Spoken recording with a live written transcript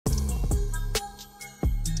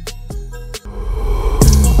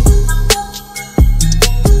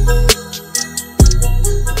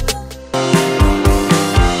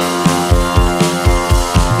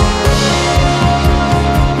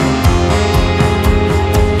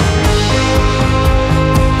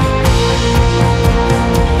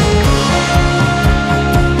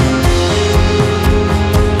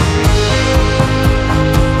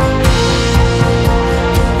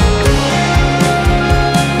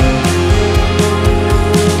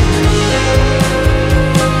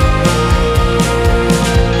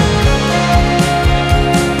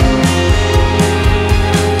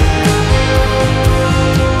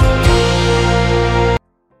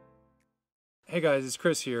Hey guys, it's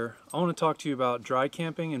Chris here. I want to talk to you about dry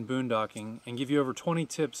camping and boondocking and give you over 20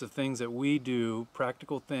 tips of things that we do,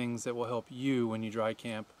 practical things that will help you when you dry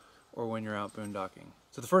camp or when you're out boondocking.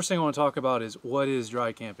 So the first thing I want to talk about is what is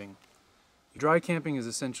dry camping. Dry camping is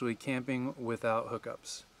essentially camping without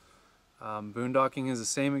hookups. Boondocking is the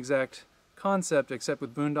same exact concept, except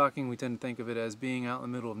with boondocking we tend to think of it as being out in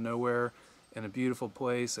the middle of nowhere in a beautiful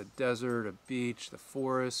place, a desert, a beach, the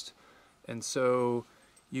forest, and so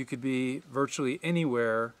you could be virtually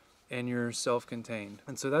anywhere and you're self-contained.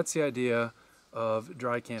 And so that's the idea of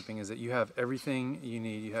dry camping, is that you have everything you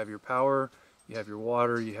need. You have your power, you have your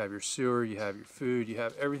water, you have your sewer, you have your food, you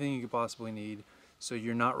have everything you could possibly need, so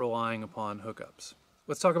you're not relying upon hookups.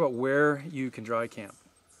 Let's talk about where you can dry camp.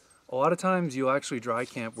 A lot of times you'll actually dry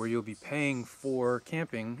camp where you'll be paying for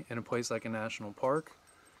camping in a place like a national park.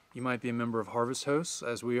 You might be a member of Harvest Hosts,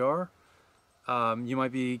 as we are. You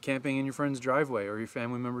might be camping in your friend's driveway or your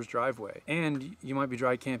family member's driveway. And you might be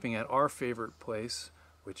dry camping at our favorite place,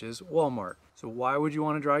 which is Walmart. So why would you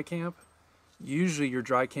want to dry camp? Usually you're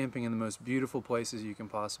dry camping in the most beautiful places you can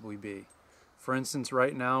possibly be. For instance,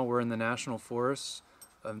 right now we're in the National Forests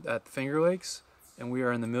at the Finger Lakes, and we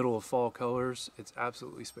are in the middle of fall colors. It's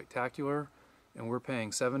absolutely spectacular, and we're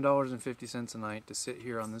paying $7.50 a night to sit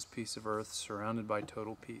here on this piece of earth surrounded by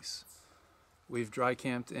total peace. We've dry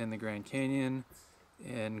camped in the Grand Canyon,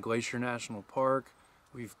 in Glacier National Park.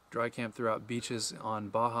 We've dry camped throughout beaches on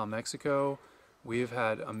Baja, Mexico. We've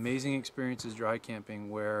had amazing experiences dry camping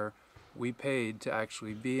where we paid to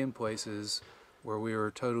actually be in places where we were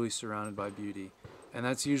totally surrounded by beauty. And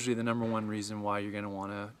that's usually the number one reason why you're going to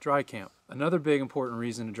want to dry camp. Another big important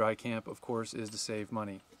reason to dry camp, of course, is to save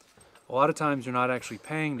money. A lot of times you're not actually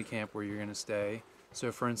paying to camp where you're going to stay.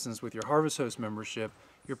 So for instance, with your Harvest Host membership,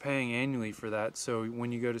 you're paying annually for that, so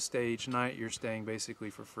when you go to stay each night, you're staying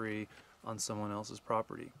basically for free on someone else's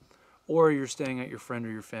property. Or you're staying at your friend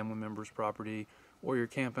or your family member's property, or you're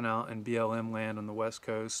camping out in BLM land on the West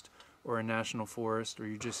Coast, or in National Forest, or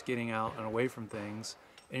you're just getting out and away from things,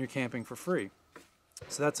 and you're camping for free.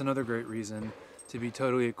 So that's another great reason to be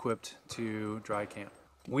totally equipped to dry camp.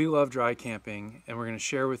 We love dry camping, and we're going to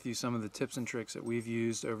share with you some of the tips and tricks that we've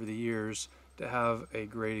used over the years to have a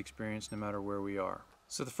great experience no matter where we are.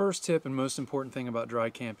 So the first tip and most important thing about dry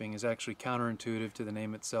camping is actually counterintuitive to the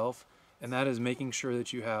name itself, and that is making sure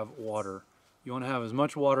that you have water. You want to have as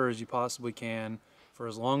much water as you possibly can for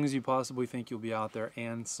as long as you possibly think you'll be out there,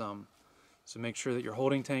 and some. So make sure that your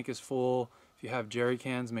holding tank is full. If you have jerry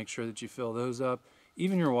cans, make sure that you fill those up.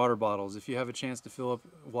 Even your water bottles, if you have a chance to fill up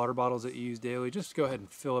water bottles that you use daily, just go ahead and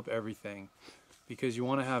fill up everything, because you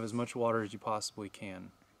want to have as much water as you possibly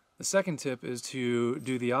can. The second tip is to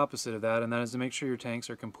do the opposite of that, and that is to make sure your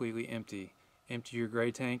tanks are completely empty. Empty your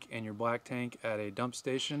gray tank and your black tank at a dump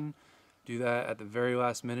station. Do that at the very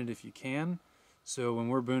last minute if you can. So when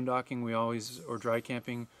we're boondocking, or dry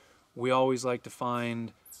camping, we always like to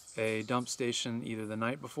find a dump station either the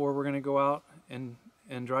night before we're going to go out and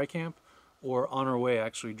dry camp, or on our way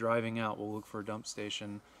actually driving out, we'll look for a dump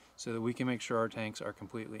station so that we can make sure our tanks are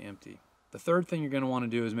completely empty. The third thing you're going to want to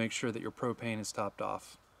do is make sure that your propane is topped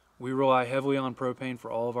off. We rely heavily on propane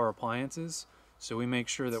for all of our appliances, so we make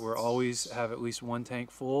sure that we always have at least one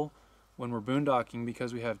tank full. When we're boondocking,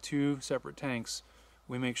 because we have two separate tanks,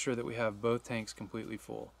 we make sure that we have both tanks completely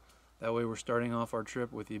full. That way we're starting off our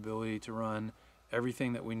trip with the ability to run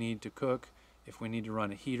everything that we need to cook. If we need to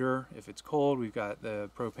run a heater, if it's cold, we've got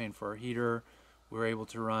the propane for our heater. We're able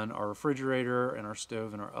to run our refrigerator and our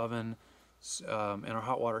stove and our oven and our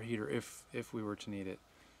hot water heater if we were to need it.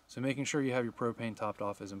 So making sure you have your propane topped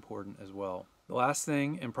off is important as well. The last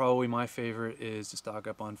thing, and probably my favorite, is to stock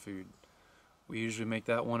up on food. We usually make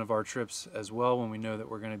that one of our trips as well when we know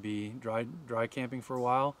that we're going to be dry camping for a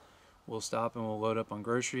while. We'll stop and we'll load up on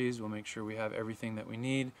groceries. We'll make sure we have everything that we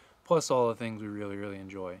need, plus all the things we really, really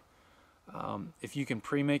enjoy. If you can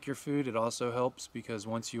pre-make your food, it also helps, because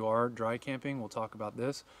once you are dry camping, we'll talk about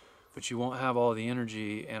this, but you won't have all the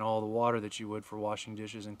energy and all the water that you would for washing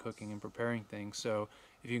dishes and cooking and preparing things. So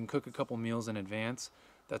if you can cook a couple meals in advance,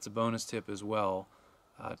 that's a bonus tip as well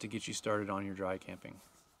to get you started on your dry camping.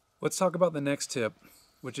 Let's talk about the next tip,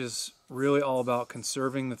 which is really all about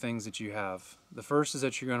conserving the things that you have. The first is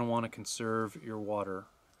that you're going to want to conserve your water.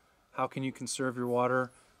 How can you conserve your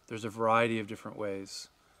water? There's a variety of different ways.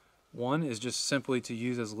 One is just simply to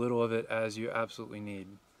use as little of it as you absolutely need.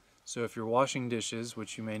 So if you're washing dishes,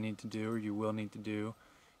 which you may need to do or you will need to do,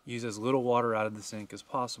 use as little water out of the sink as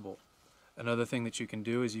possible. Another thing that you can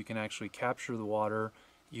do is you can actually capture the water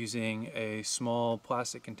using a small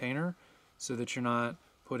plastic container so that you're not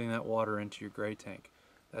putting that water into your gray tank.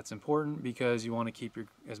 That's important because you want to keep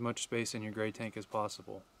as much space in your gray tank as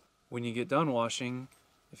possible. When you get done washing,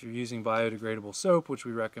 if you're using biodegradable soap, which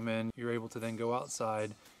we recommend, you're able to then go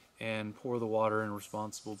outside and pour the water in a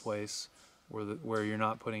responsible place where you're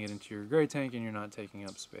not putting it into your gray tank and you're not taking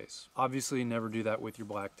up space. Obviously, never do that with your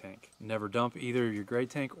black tank. Never dump either your gray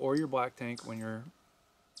tank or your black tank when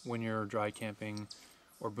you're dry camping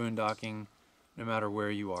or boondocking, no matter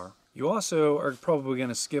where you are. You also are probably going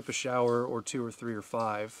to skip a shower or 2 or 3 or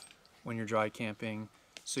 5 when you're dry camping.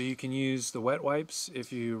 So you can use the wet wipes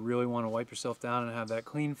if you really want to wipe yourself down and have that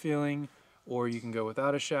clean feeling, or you can go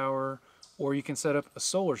without a shower, or you can set up a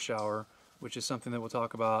solar shower, which is something that we'll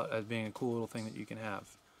talk about as being a cool little thing that you can have.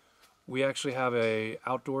 We actually have a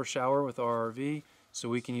outdoor shower with our RV, so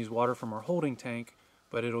we can use water from our holding tank,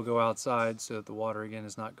 but it'll go outside so that the water again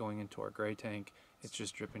is not going into our gray tank, it's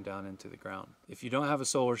just dripping down into the ground. If you don't have a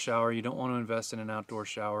solar shower, you don't want to invest in an outdoor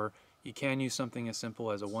shower, you can use something as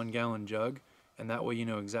simple as a 1-gallon jug, and that way you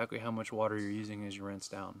know exactly how much water you're using as you rinse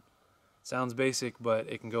down. Sounds basic,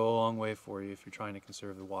 but it can go a long way for you if you're trying to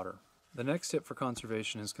conserve the water. The next tip for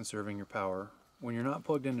conservation is conserving your power. When you're not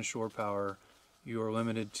plugged into shore power, you are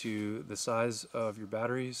limited to the size of your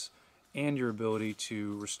batteries and your ability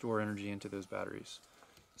to restore energy into those batteries.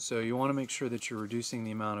 So you want to make sure that you're reducing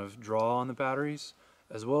the amount of draw on the batteries,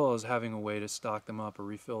 as well as having a way to stock them up or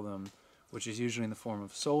refill them, which is usually in the form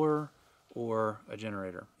of solar or a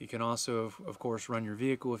generator. You can also, of course, run your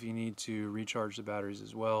vehicle if you need to recharge the batteries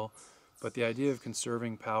as well. But the idea of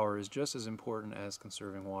conserving power is just as important as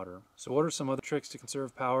conserving water. So what are some other tricks to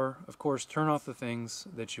conserve power? Of course, turn off the things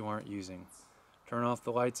that you aren't using. Turn off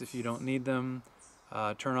the lights if you don't need them.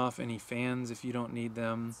 Turn off any fans if you don't need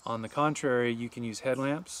them. On the contrary, you can use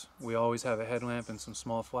headlamps. We always have a headlamp and some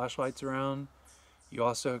small flashlights around. You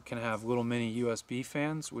also can have little mini USB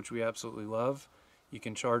fans, which we absolutely love. You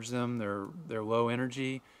can charge them, they're low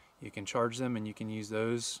energy. You can charge them and you can use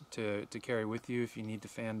those to carry with you if you need to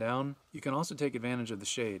fan down. You can also take advantage of the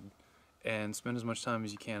shade and spend as much time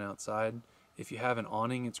as you can outside. If you have an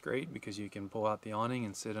awning, it's great because you can pull out the awning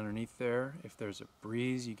and sit underneath there. If there's a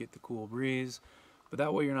breeze, you get the cool breeze. But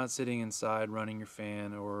that way you're not sitting inside running your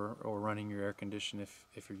fan or running your air condition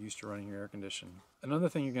if you're used to running your air condition. Another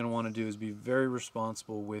thing you're going to want to do is be very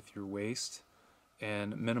responsible with your waste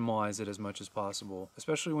and minimize it as much as possible,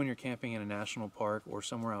 especially when you're camping in a national park or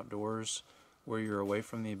somewhere outdoors where you're away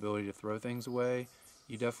from the ability to throw things away.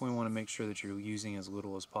 You definitely want to make sure that you're using as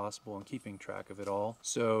little as possible and keeping track of it all.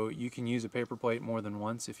 So you can use a paper plate more than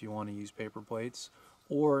once if you want to use paper plates,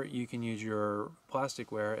 or you can use your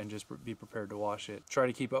plasticware and just be prepared to wash it. Try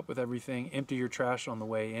to keep up with everything. Empty your trash on the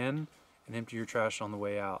way in and empty your trash on the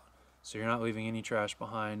way out. So you're not leaving any trash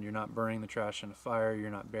behind, you're not burning the trash in a fire, you're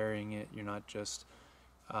not burying it, you're not just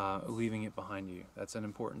leaving it behind you. That's an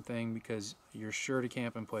important thing because you're sure to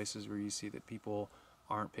camp in places where you see that people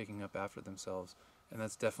aren't picking up after themselves. And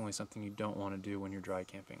that's definitely something you don't want to do when you're dry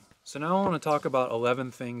camping. So now I want to talk about 11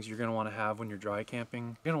 things you're going to want to have when you're dry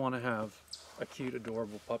camping. You're going to want to have a cute,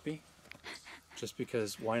 adorable puppy, just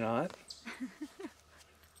because why not?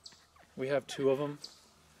 We have 2 of them,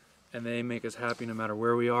 and they make us happy no matter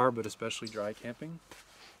where we are, but especially dry camping.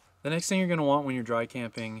 The next thing you're going to want when you're dry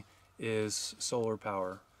camping is solar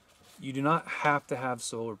power. You do not have to have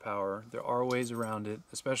solar power. There are ways around it,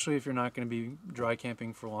 especially if you're not going to be dry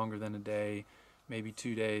camping for longer than a day, maybe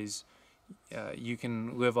 2 days. You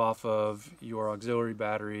can live off of your auxiliary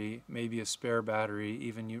battery, maybe a spare battery,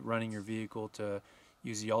 even you running your vehicle to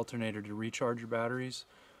use the alternator to recharge your batteries.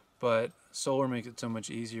 But solar makes it so much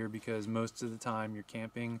easier because most of the time you're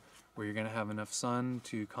camping where you're going to have enough sun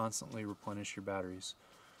to constantly replenish your batteries.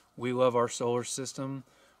 We love our solar system.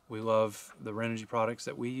 We love the Renogy products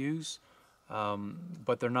that we use,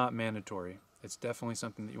 but they're not mandatory. It's definitely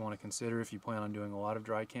something that you want to consider if you plan on doing a lot of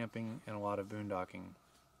dry camping and a lot of boondocking.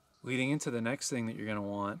 Leading into the next thing that you're going to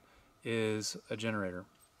want is a generator.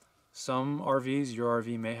 Some RVs, your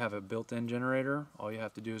RV may have a built-in generator. All you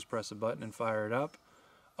have to do is press a button and fire it up.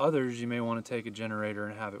 Others, you may want to take a generator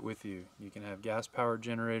and have it with you. You can have gas-powered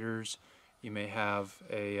generators. You may have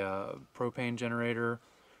a propane generator.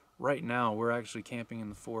 Right now, we're actually camping in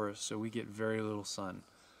the forest, so we get very little sun.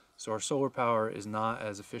 So our solar power is not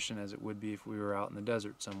as efficient as it would be if we were out in the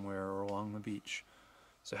desert somewhere or along the beach.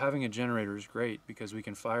 So having a generator is great because we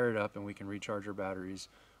can fire it up and we can recharge our batteries.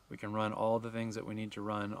 We can run all the things that we need to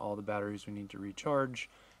run, all the batteries we need to recharge,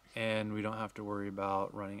 and we don't have to worry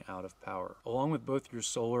about running out of power. Along with both your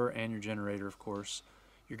solar and your generator, of course,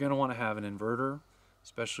 you're going to want to have an inverter,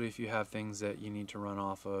 especially if you have things that you need to run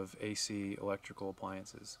off of AC electrical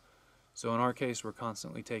appliances. So in our case, we're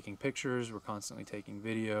constantly taking pictures, we're constantly taking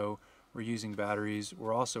video, we're using batteries,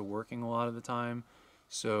 we're also working a lot of the time,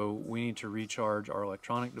 so we need to recharge our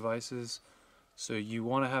electronic devices. So you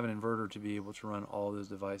want to have an inverter to be able to run all those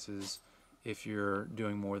devices if you're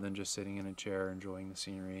doing more than just sitting in a chair enjoying the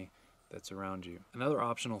scenery that's around you. Another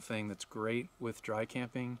optional thing that's great with dry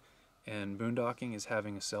camping and boondocking is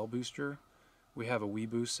having a cell booster. We have a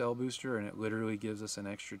WeBoost cell booster, and it literally gives us an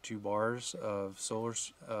extra 2 bars of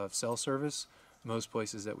cell service most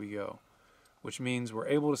places that we go, which means we're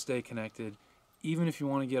able to stay connected even if you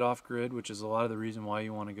want to get off grid, which is a lot of the reason why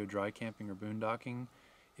you want to go dry camping or boondocking.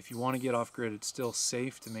 If you want to get off grid, it's still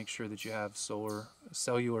safe to make sure that you have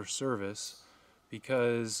cellular service,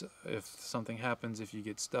 because if something happens, if you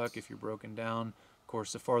get stuck, if you're broken down, of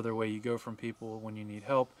course, the farther away you go from people when you need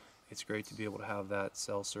help, it's great to be able to have that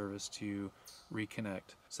cell service to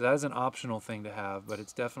reconnect. So that is an optional thing to have, but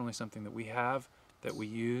it's definitely something that we have, that we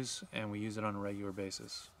use, and we use it on a regular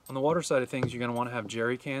basis. On the water side of things, you're going to want to have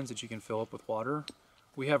jerry cans that you can fill up with water.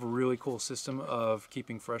 We have a really cool system of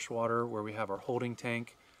keeping fresh water where we have our holding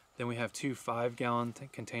tank. Then we have 2 5-gallon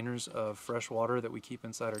containers of fresh water that we keep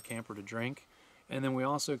inside our camper to drink. And then we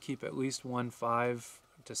also keep at least 1 5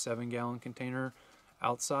 to 7-gallon container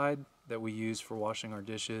outside that we use for washing our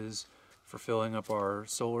dishes, for filling up our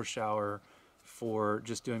solar shower, for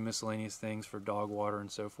just doing miscellaneous things, for dog water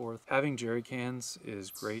and so forth. Having jerry cans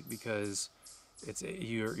is great because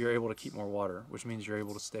you're able to keep more water, which means you're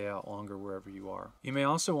able to stay out longer wherever you are. You may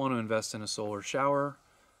also want to invest in a solar shower.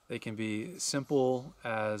 They can be simple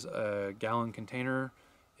as a gallon container.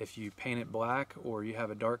 If you paint it black, or you have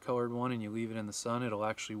a dark colored one and you leave it in the sun, it'll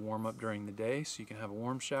actually warm up during the day, so you can have a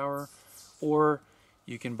warm shower. Or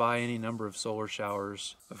you can buy any number of solar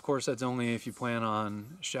showers. Of course, that's only if you plan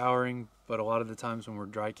on showering, but a lot of the times when we're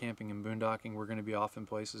dry camping and boondocking, we're going to be off in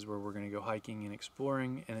places where we're going to go hiking and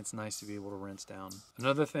exploring, and it's nice to be able to rinse down.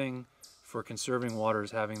 Another thing for conserving water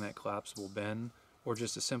is having that collapsible bin, or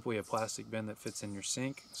just simply a plastic bin that fits in your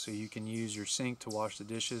sink, so you can use your sink to wash the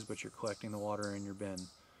dishes, but you're collecting the water in your bin.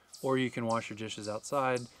 Or you can wash your dishes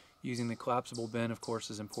outside. Using the collapsible bin, of course,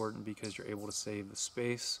 is important because you're able to save the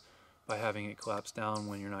space by having it collapse down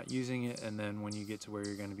when you're not using it, and then when you get to where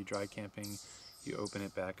you're going to be dry camping, you open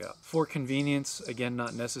it back up. For convenience, again,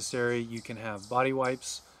 not necessary, you can have body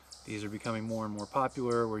wipes. These are becoming more and more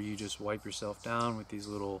popular, where you just wipe yourself down with these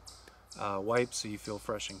little wipes so you feel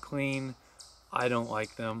fresh and clean. I don't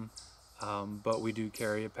like them, but we do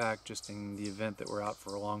carry a pack just in the event that we're out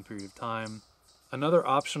for a long period of time. Another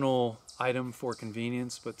optional item for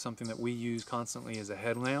convenience, but something that we use constantly, is a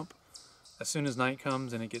headlamp. As soon as night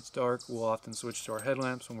comes and it gets dark, we'll often switch to our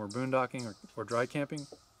headlamps when we're boondocking or dry camping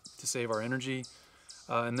to save our energy.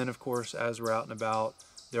 And then, of course, as we're out and about,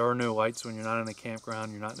 there are no lights when you're not in a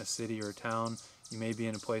campground, you're not in a city or a town. You may be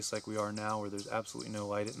in a place like we are now where there's absolutely no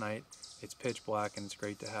light at night. It's pitch black, and it's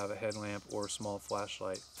great to have a headlamp or a small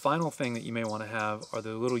flashlight. Final thing that you may want to have are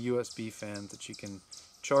the little USB fans that you can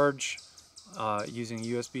charge using a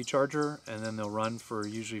USB charger, and then they'll run for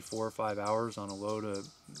usually 4 or 5 hours on a low to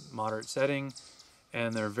moderate setting,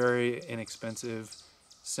 and they're very inexpensive,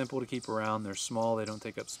 simple to keep around. They're small, they don't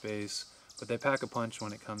take up space, but they pack a punch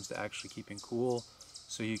when it comes to actually keeping cool.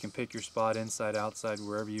 So you can pick your spot inside, outside,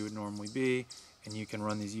 wherever you would normally be, and you can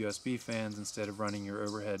run these USB fans instead of running your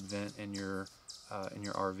overhead vent in your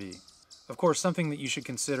RV. Of course, something that you should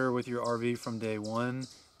consider with your RV from day one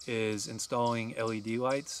is installing LED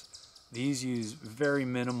lights. These use very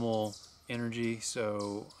minimal energy,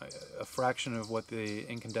 so a fraction of what the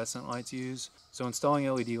incandescent lights use. So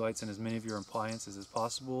installing LED lights in as many of your appliances as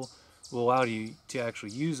possible will allow you to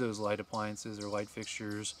actually use those light appliances or light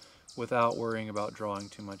fixtures without worrying about drawing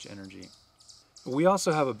too much energy. We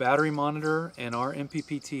also have a battery monitor, and our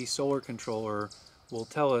MPPT solar controller will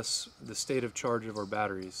tell us the state of charge of our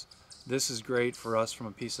batteries. This is great for us from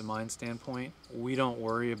a peace of mind standpoint. We don't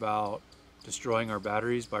worry about destroying our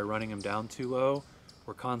batteries by running them down too low.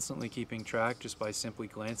 We're constantly keeping track just by simply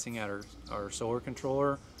glancing at our solar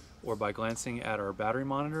controller, or by glancing at our battery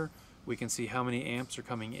monitor. We can see how many amps are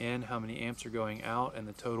coming in, how many amps are going out, and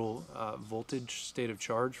the total voltage state of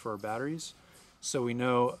charge for our batteries. So we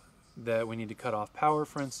know that we need to cut off power,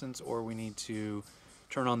 for instance, or we need to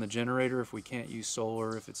turn on the generator if we can't use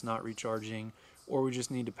solar, if it's not recharging, or we just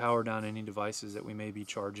need to power down any devices that we may be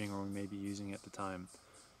charging or we may be using at the time.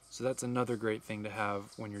 So that's another great thing to have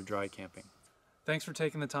when you're dry camping. Thanks for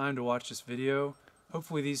taking the time to watch this video.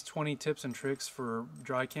 Hopefully these 20 tips and tricks for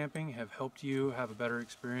dry camping have helped you have a better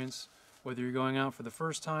experience, whether you're going out for the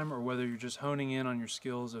first time or whether you're just honing in on your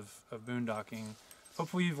skills of boondocking.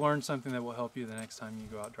 Hopefully you've learned something that will help you the next time you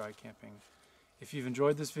go out dry camping. If you've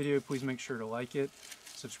enjoyed this video, please make sure to like it.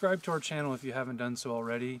 Subscribe to our channel if you haven't done so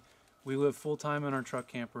already. We live full-time in our truck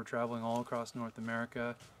camper, traveling all across North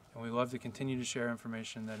America, and we love to continue to share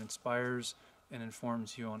information that inspires and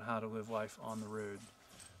informs you on how to live life on the road.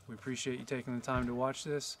 We appreciate you taking the time to watch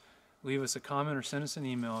this. Leave us a comment or send us an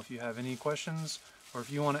email if you have any questions, or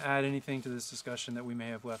if you want to add anything to this discussion that we may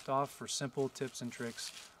have left off for simple tips and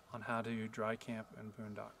tricks on how to dry camp and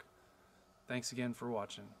boondock. Thanks again for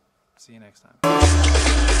watching. See you next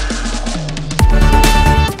time.